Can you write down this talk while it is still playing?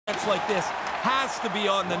like this has to be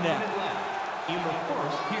on the net. In the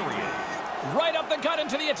first period. Right up the gut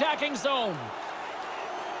into the attacking zone.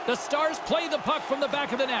 The Stars play the puck from the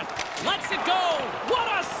back of the net. Lets it go. What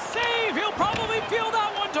a save. He'll probably feel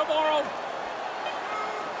that one tomorrow.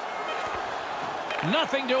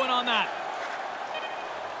 Nothing doing on that.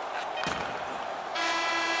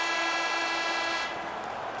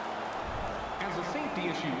 As a safety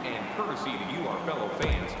issue and courtesy to you, our fellow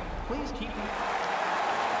fans, please keep...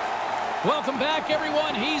 Welcome back,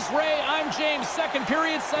 everyone. He's Ray. I'm James. Second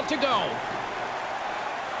period set to go.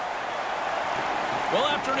 Well,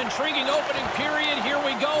 after an intriguing opening period, here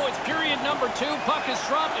we go. It's period number 2. Puck is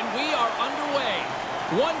dropped, and we are underway.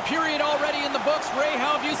 1 period already in the books. Ray,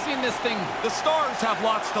 how have you seen this thing? The Stars have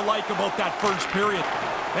lots to like about that first period.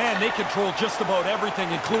 Man, they control just about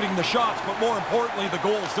everything, including the shots, but more importantly, the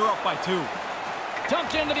goals. They're up by 2.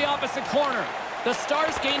 Dumped into the opposite corner. The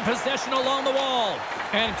Stars gained possession along the wall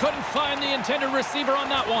and couldn't find the intended receiver on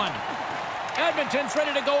that one. Edmonton's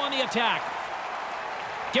ready to go on the attack.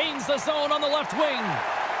 Gains the zone on the left wing.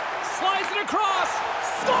 Slides it across.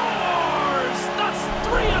 Scores! That's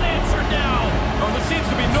 3 unanswered now. Oh, there seems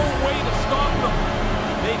to be no way to stop them.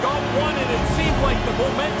 They got one, and it seemed like the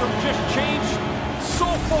momentum just changed so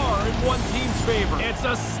far in one team's favor. It's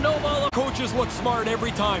a snowball. Coaches look smart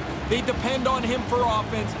every time. They depend on him for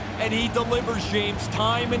offense, and he delivers, James,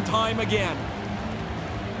 time and time again.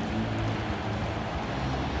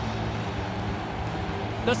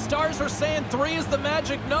 The Stars are saying 3 is the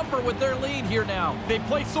magic number with their lead here now. They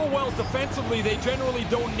play so well defensively, they generally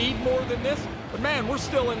don't need more than this. But, man, we're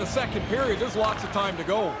still in the second period. There's lots of time to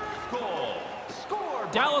go. Score.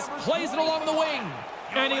 Dallas plays it along the wing.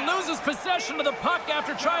 And he loses possession of the puck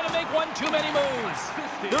after trying to make one too many moves.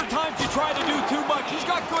 There are times you try to do too much. He's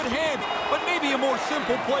got good hands, but maybe a more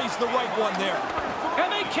simple play's the right one there.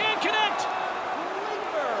 And they can't connect.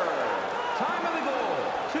 Time of the goal.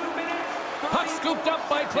 2 minutes. Puck scooped up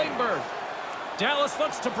by Klingberg. Dallas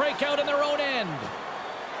looks to break out in their own end.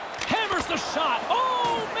 Hammers the shot.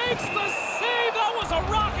 Oh, makes the save. That was a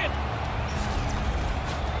rocket.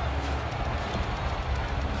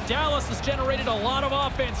 Dallas has generated a lot of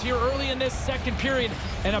offense here early in this second period,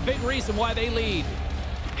 and a big reason why they lead.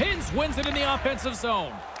 Hins wins it in the offensive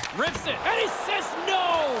zone. Rips it, and he says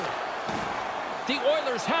no! The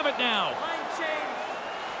Oilers have it now.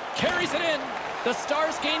 Carries it in. The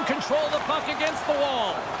Stars gain control of the puck against the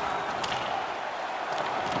wall.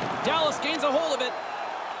 Dallas gains a hold of it.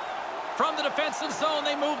 From the defensive zone,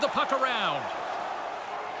 they move the puck around.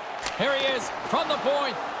 Here he is, from the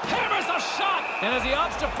point, hammers a shot! And as he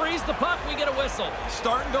opts to freeze the puck, we get a whistle.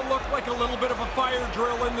 Starting to look like a little bit of a fire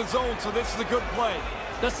drill in the zone, so this is a good play.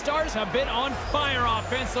 The Stars have been on fire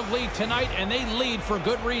offensively tonight, and they lead for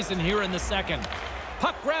good reason here in the second.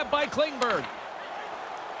 Puck grabbed by Klingberg.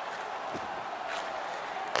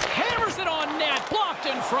 Hammers it on net, blocked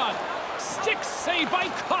in front. Stick save by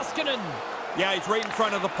Koskinen. Yeah, he's right in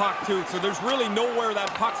front of the puck, too, so there's really nowhere that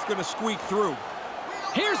puck's going to squeak through.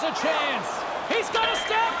 Here's a chance. He's got a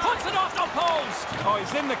stab, puts it off the post. Oh,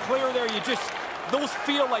 he's in the clear there. Those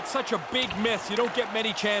feel like such a big miss. You don't get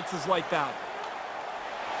many chances like that.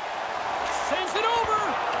 Sends it over.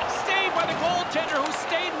 Saved by the goaltender who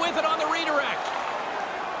stayed with it on the redirect.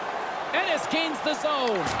 Ennis gains the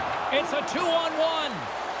zone. It's a 2-on-1.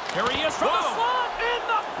 Here he is from the slot. In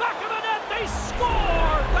the back of the net, they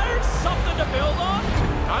score. There's something to build on.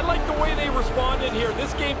 I like the way they responded here.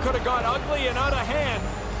 This game could have got ugly and out of hand,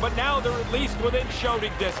 but now they're at least within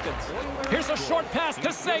shouting distance. Here's a short pass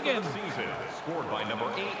to Seguin. Scored by number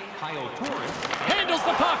 8, Kyle Torres. Handles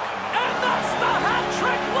the puck, and that's the hat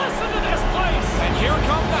trick. Listen to this place. And here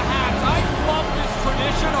come the hats. I love this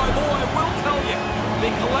tradition, although I will tell you,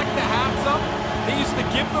 they collect the hats up. They used to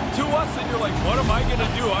give them to us, and you're like, what am I going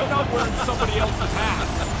to do? I'm not wearing somebody else's hat.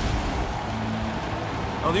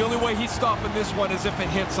 Well, the only way he's stopping this one is if it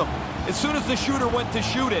hits him. As soon as the shooter went to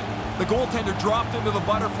shoot it, the goaltender dropped into the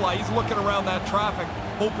butterfly. He's looking around that traffic,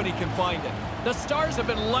 hoping he can find it. The Stars have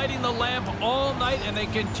been lighting the lamp all night, and they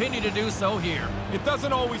continue to do so here. It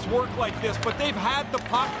doesn't always work like this, but they've had the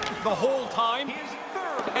puck the whole time,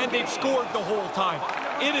 and they've scored the whole time.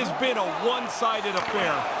 It has been a one-sided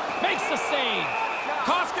affair. Makes the save.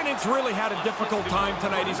 Koskinen's really had a difficult time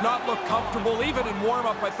tonight. He's not looked comfortable. Even in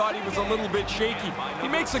warm-up, I thought he was a little bit shaky. He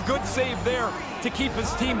makes a good save there to keep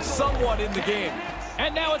his team somewhat in the game.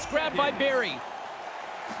 And now it's grabbed by Barrie.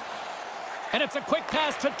 And it's a quick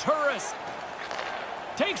pass to Turris.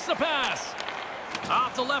 Takes the pass.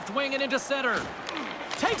 Off the left wing and into center.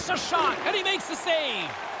 Takes a shot, and he makes the save.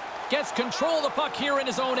 Gets control of the puck here in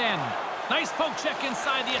his own end. Nice poke check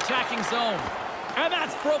inside the attacking zone. And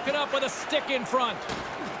that's broken up with a stick in front.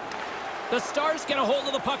 The Stars get a hold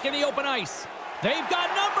of the puck in the open ice. They've got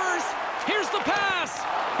numbers. Here's the pass.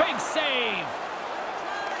 Big save.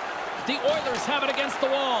 The Oilers have it against the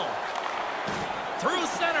wall. Through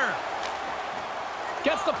center.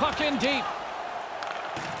 Gets the puck in deep.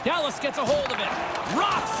 Dallas gets a hold of it.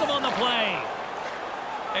 Rocks him on the play.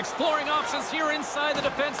 Exploring options here inside the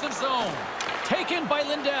defensive zone. Taken by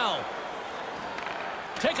Lindell.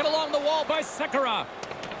 Taken along the wall by Sekera.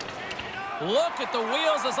 Look at the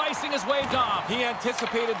wheels as icing is waved off. He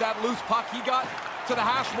anticipated that loose puck. He got to the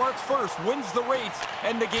hash marks first, wins the race,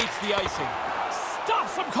 and negates the icing.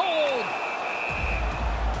 Stops him cold.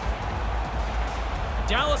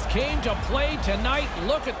 Dallas came to play tonight.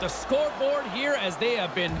 Look at the scoreboard here as they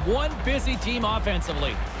have been one busy team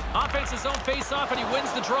offensively. Offensive zone face-off, and he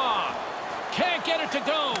wins the draw. Can't get it to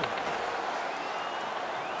go.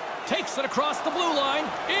 Takes it across the blue line.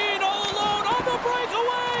 In all alone on the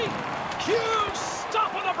breakaway. Huge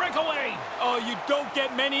stop on the breakaway. Oh, you don't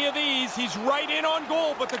get many of these. He's right in on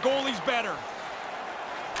goal, but the goalie's better.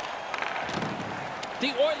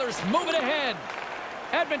 The Oilers move it ahead.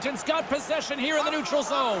 Edmonton's got possession here in the neutral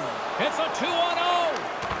zone. It's a 2-on-0,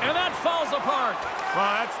 and that falls apart.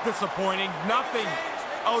 Well, that's disappointing. Nothing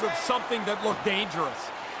out of something that looked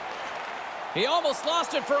dangerous. He almost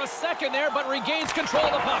lost it for a second there, but regains control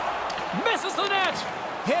of the puck. Misses the net.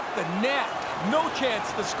 Hit the net. No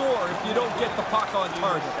chance to score if you don't get the puck on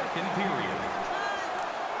target. Second period.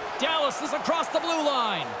 Dallas is across the blue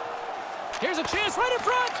line. Here's a chance right in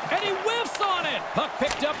front, and he whiffs on it. Puck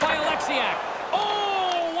picked up by Alexiak.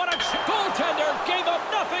 Oh, what a goaltender. Gave up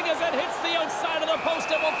nothing as it hits the outside of the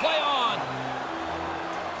post and will play on.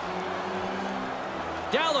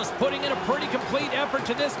 Dallas putting in a pretty complete effort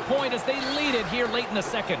to this point as they lead it here late in the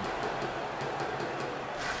second.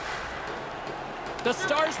 The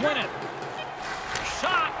Stars win it.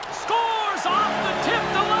 Shot, scores off the tip.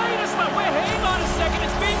 The latest. Wait, hang on a second.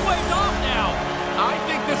 It's being waved off now. I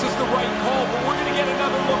think this is the right call, but we're going to get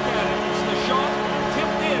another look at it. It's the shot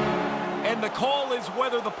tipped in, and the call is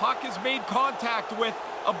whether the puck is made contact with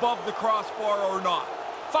above the crossbar or not.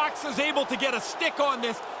 Fox is able to get a stick on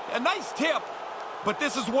this. A nice tip, but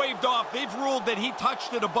this is waved off. They've ruled that he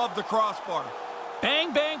touched it above the crossbar.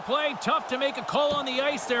 Bang, bang play. Tough to make a call on the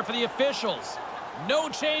ice there for the officials. No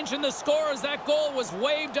change in the score as that goal was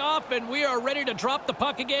waved off, and we are ready to drop the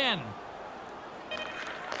puck again.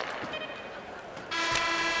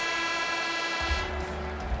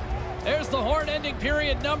 There's the horn ending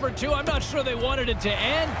period number 2. I'm not sure they wanted it to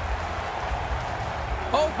end.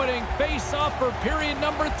 Opening face-off for period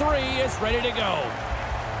number 3 is ready to go.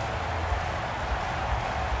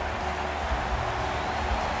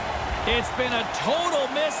 It's been a total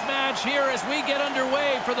mismatch here as we get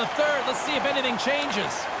underway for the third. Let's see if anything changes.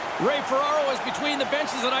 Ray Ferraro is between the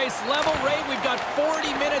benches at ice level. Ray, we've got 40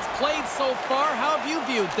 minutes played so far. How have you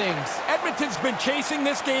viewed things? Edmonton's been chasing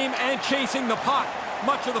this game and chasing the puck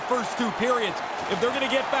much of the first 2 periods. If they're going to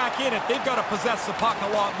get back in it, they've got to possess the puck a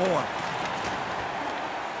lot more.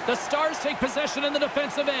 The Stars take possession in the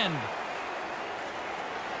defensive end.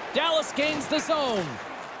 Dallas gains the zone.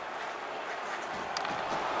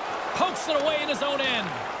 Pokes it away in his own end.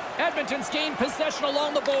 Edmonton's gained possession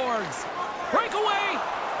along the boards. Breakaway.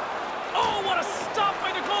 Oh, what a stop by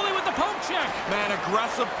the goalie with the poke check. Man,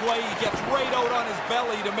 aggressive play. He gets right out on his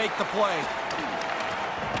belly to make the play.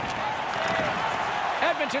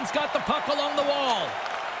 Edmonton's got the puck along the wall.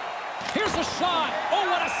 Here's a shot. Oh,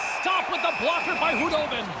 what a stop with the blocker by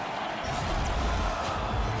Hudobin.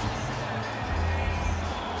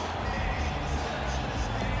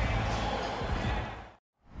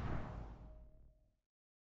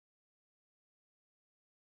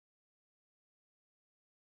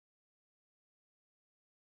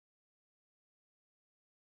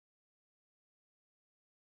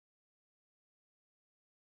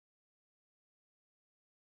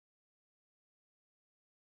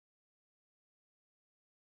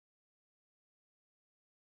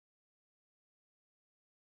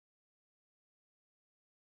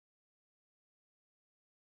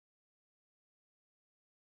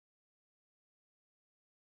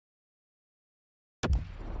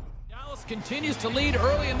 Dallas continues to lead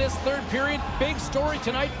early in this third period. Big story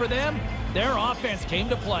tonight for them. Their offense came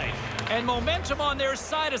to play. And momentum on their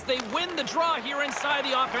side as they win the draw here inside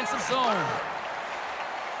the offensive zone.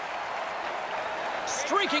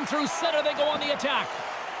 Streaking through center, they go on the attack.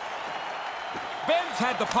 Ben's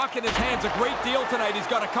had the puck in his hands a great deal tonight. He's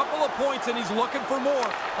got a couple of points, and he's looking for more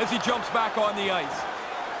as he jumps back on the ice.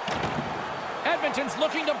 Edmonton's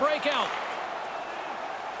looking to break out.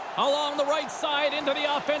 Along the right side into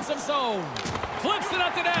the offensive zone. Flips it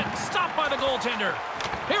at the net. Stopped by the goaltender.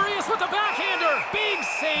 Here he is with the backhander. Big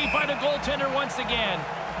save by the goaltender once again.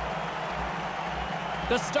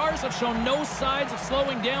 The Stars have shown no signs of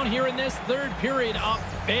slowing down here in this third period. Up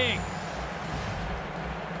big.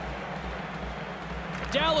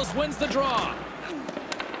 Dallas wins the draw.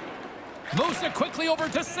 Moves it quickly over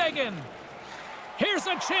to Seguin. Here's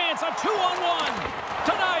a chance, a 2-on-1.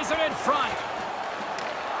 Denies it in front.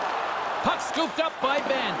 Puck scooped up by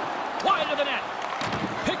Ben. Wide of the net.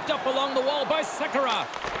 Picked up along the wall by Sekera.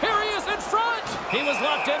 Here he is in front. He was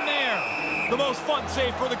locked in there. The most fun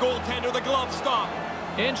save for the goaltender, the glove stop.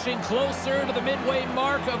 Inching closer to the midway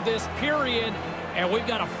mark of this period, and we've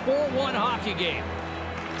got a 4-1 hockey game.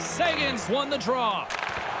 Seguin's won the draw.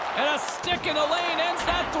 And a stick in the lane ends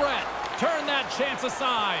that threat. Turn that chance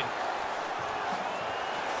aside.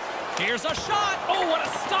 Here's a shot. Oh, what a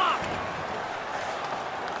stop.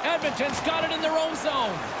 Edmonton's got it in their own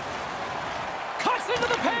zone. Cuts into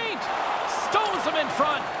the paint. Stones him in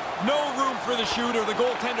front. No room for the shooter. The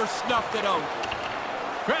goaltender snuffed it out.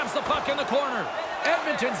 Grabs the puck in the corner.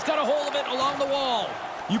 Edmonton's got a hold of it along the wall.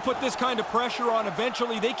 You put this kind of pressure on,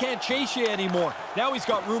 eventually they can't chase you anymore. Now he's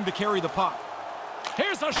got room to carry the puck.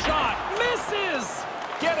 Here's a shot. Misses.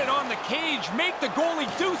 Get it on the cage. Make the goalie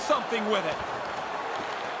do something with it.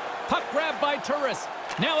 Puck grabbed by Turris.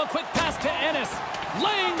 Now a quick pass to Ennis.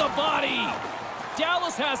 Laying the body.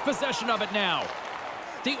 Dallas has possession of it now.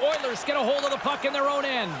 The Oilers get a hold of the puck in their own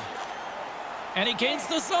end. And he gains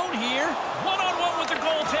the zone here. One-on-one with the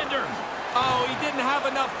goaltender. Oh, he didn't have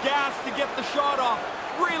enough gas to get the shot off.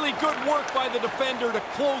 Really good work by the defender to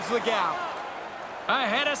close the gap.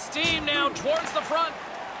 Ahead of steam now towards the front.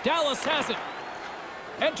 Dallas has it.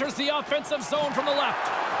 Enters the offensive zone from the left.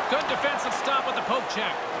 Good defensive stop with the poke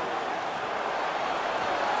check.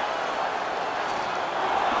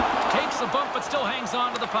 Takes a bump but still hangs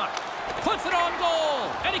on to the puck. Puts it on goal.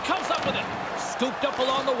 And he comes up with it. Scooped up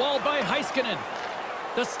along the wall by Heiskanen.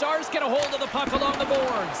 The Stars get a hold of the puck along the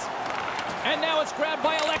boards. And now it's grabbed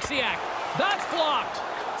by Alexiak. That's blocked.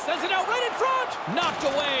 Sends it out right in front. Knocked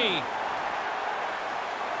away.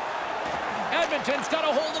 Edmonton's got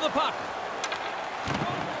a hold of the puck.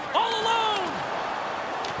 All alone.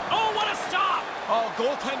 Oh, what a stop. Oh,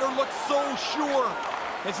 goaltender looks so sure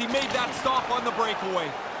as he made that stop on the breakaway.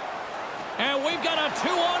 And we've got a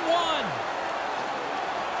 2-on-1.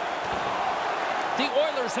 The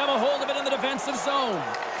Oilers have a hold of it in the defensive zone.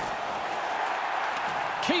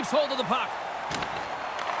 Keeps hold of the puck.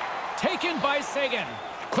 Taken by Seguin.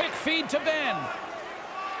 Quick feed to Ben.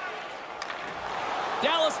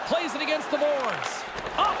 Dallas plays it against the boards.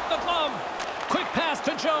 Off the glove. Quick pass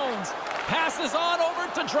to Jones. Passes on over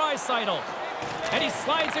to Draisaitl. And he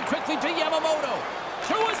slides it quickly to Yamamoto.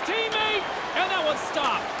 To his teammate. And that one's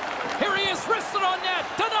stopped. Here he is, wristed on net.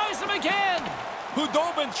 Denies him again.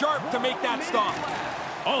 Hudobin sharp to make that stop.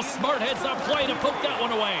 Oh, smart heads up play to poke that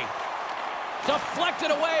one away.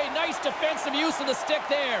 Deflected away. Nice defensive use of the stick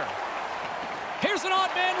there. Here's an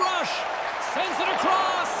odd man rush. Sends it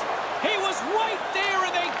across. He was right there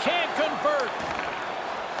and they can't convert.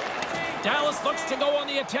 Dallas looks to go on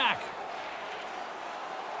the attack.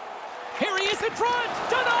 Here he is in front.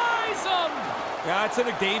 Denies him. Yeah, it's in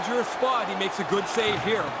a dangerous spot. He makes a good save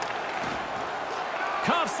here.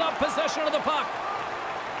 Coughs up possession of the puck.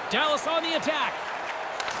 Dallas on the attack.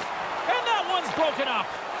 And that one's broken up.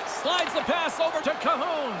 Slides the pass over to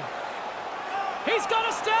Cahoon. He's got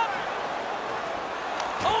a step.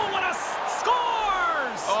 Oh, what a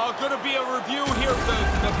scores! Oh, going to be a review here.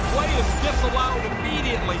 The play is disallowed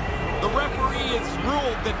immediately. The referee has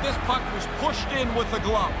ruled that this puck was pushed in with the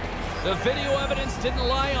glove. The video evidence didn't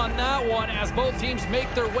lie on that one as both teams make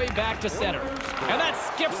their way back to center. And that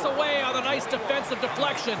skips away on a nice defensive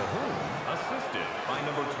deflection. Assisted by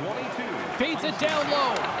number 22. Feeds it down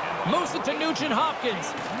low. Moves it to Nugent Hopkins.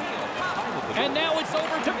 And now it's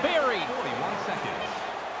over to Barrie. 41 seconds.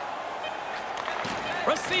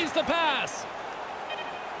 Receives the pass.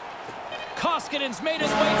 Koskinen's made his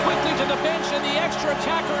way quickly to the bench, and the extra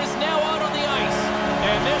attacker is now out on the ice.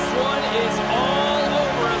 And this one is all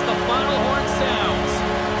over as the final horn sounds.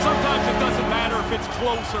 Sometimes it doesn't matter if it's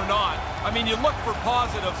close or not. I mean, you look for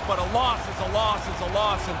positives, but a loss is a loss is a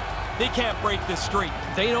loss, and they can't break this streak.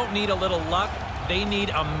 They don't need a little luck. They need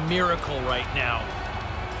a miracle right now.